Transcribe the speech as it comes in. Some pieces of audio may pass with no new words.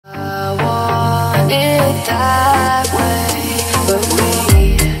that way, but we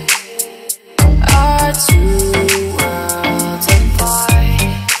are two worlds apart.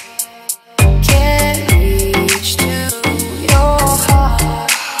 Can't reach to your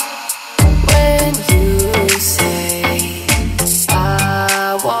heart when you say I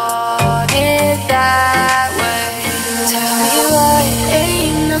want it that way. Tell me why it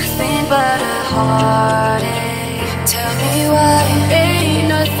ain't nothing but a heartache. Tell me why it ain't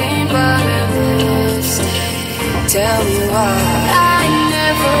nothing but a mistake. Tell me why I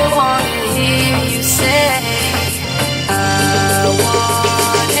never wanna hear you say I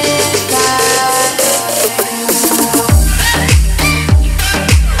want it that way.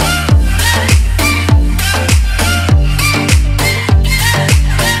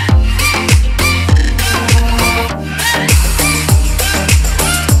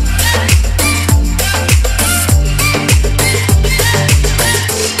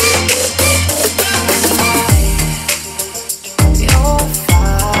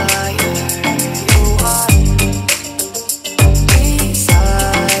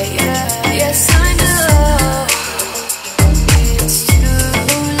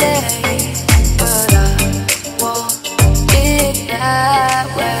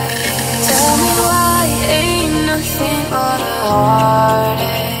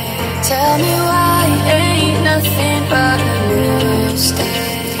 Tell me why it ain't nothing but a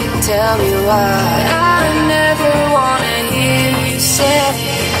mistake. Tell me why I never wanna hear you say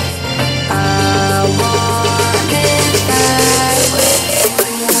I want it that way.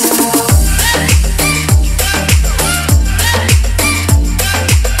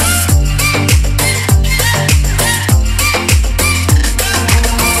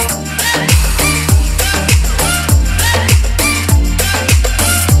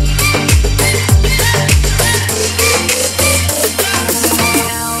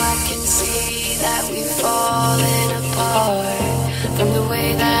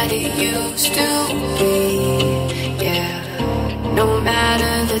 Used to be, yeah. No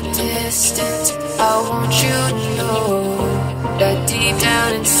matter the distance, I want you to know that deep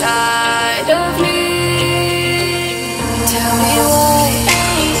down inside of me. Tell me why it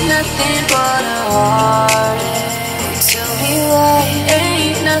ain't nothing but a heartache. Tell me why it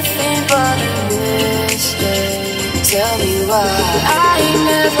ain't nothing but a mistake. Tell me why I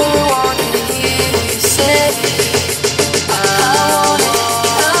never wanna hear you say I want it.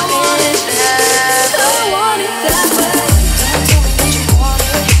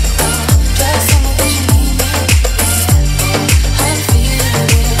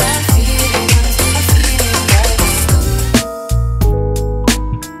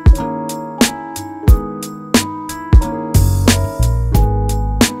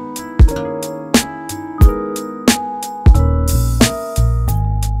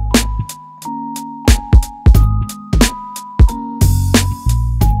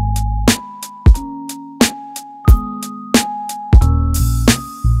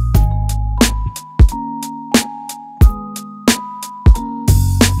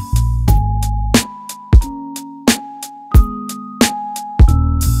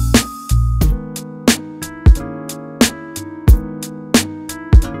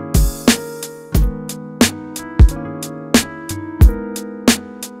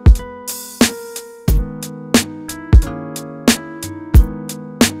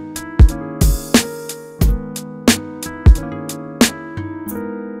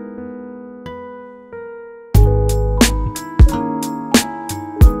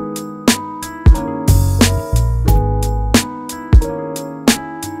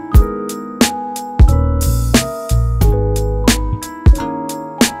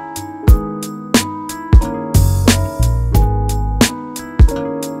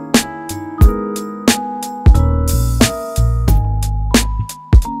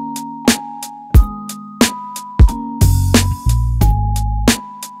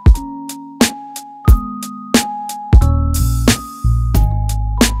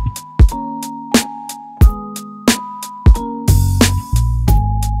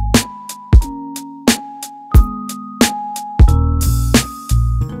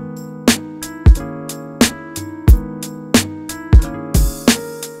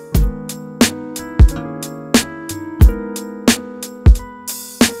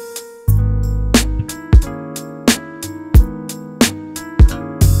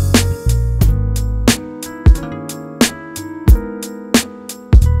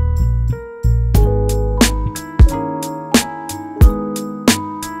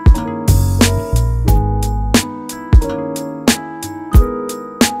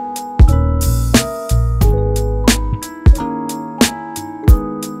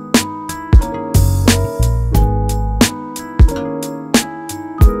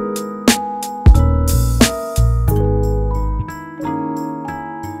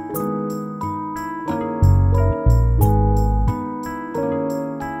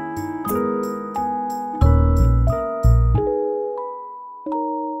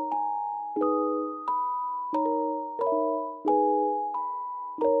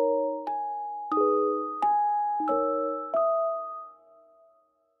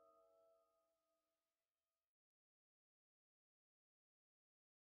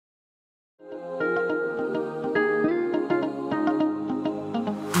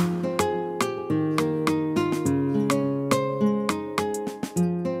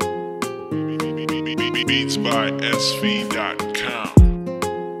 Beats by SV.com.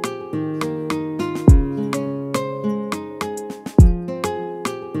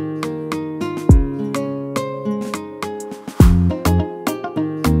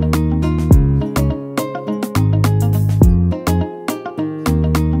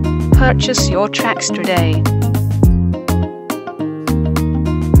 Purchase your tracks today.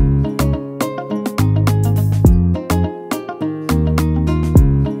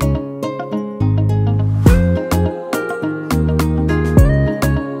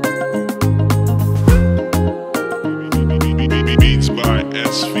 Beats by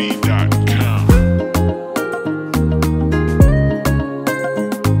SV.com.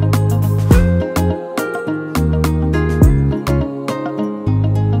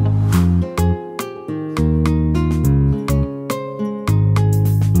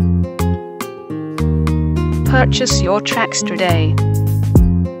 Purchase your tracks today.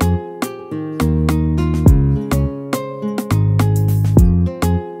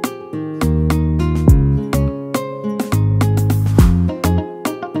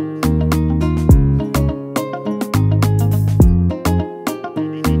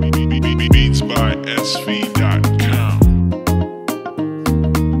 Beats by SV.com.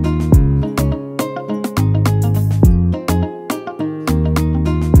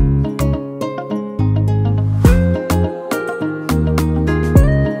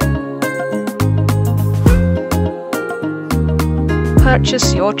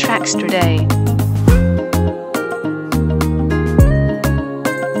 Purchase your tracks today.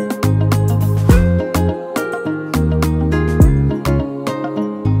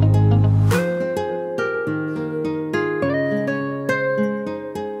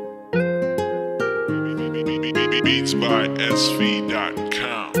 Beats by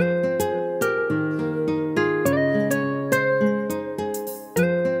SV.com.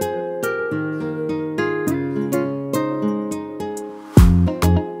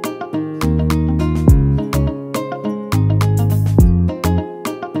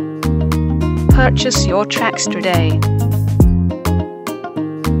 Purchase your tracks today.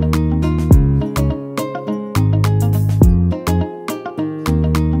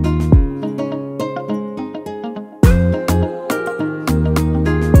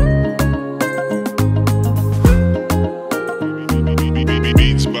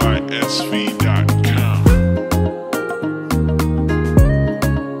 Beats by SV.com.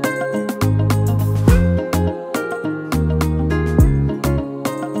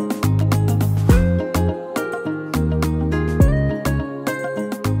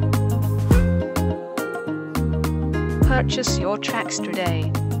 Purchase your tracks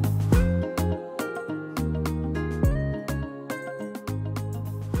today.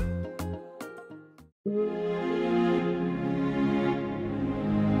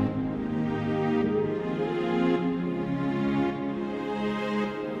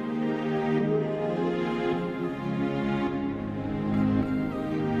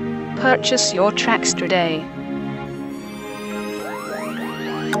 Purchase your tracks today.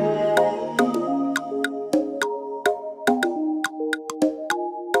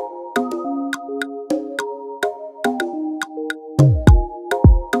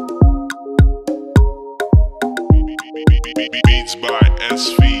 Beats by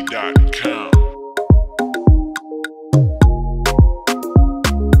SV.com.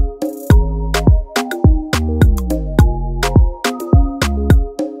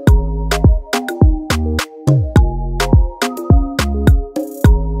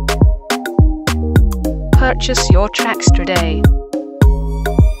 Purchase your tracks today.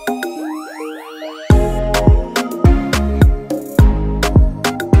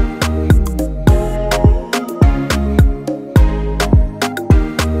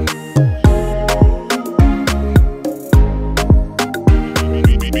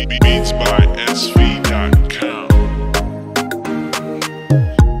 Beats by SV.com.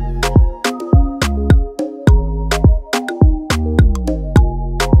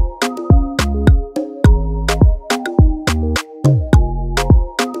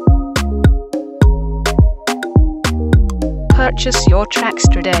 Purchase your tracks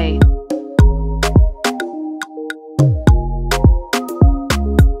today.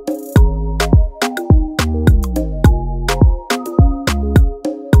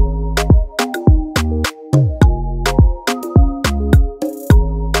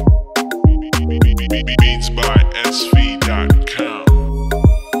 Beats by SV.com.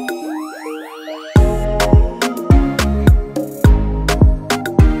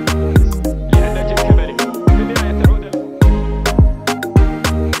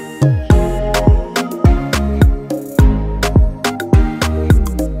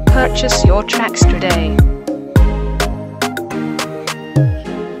 Purchase your tracks today.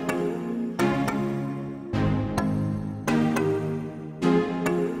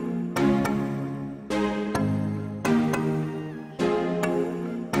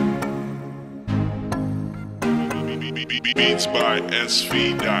 Beats by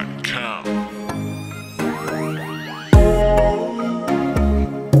SV.com.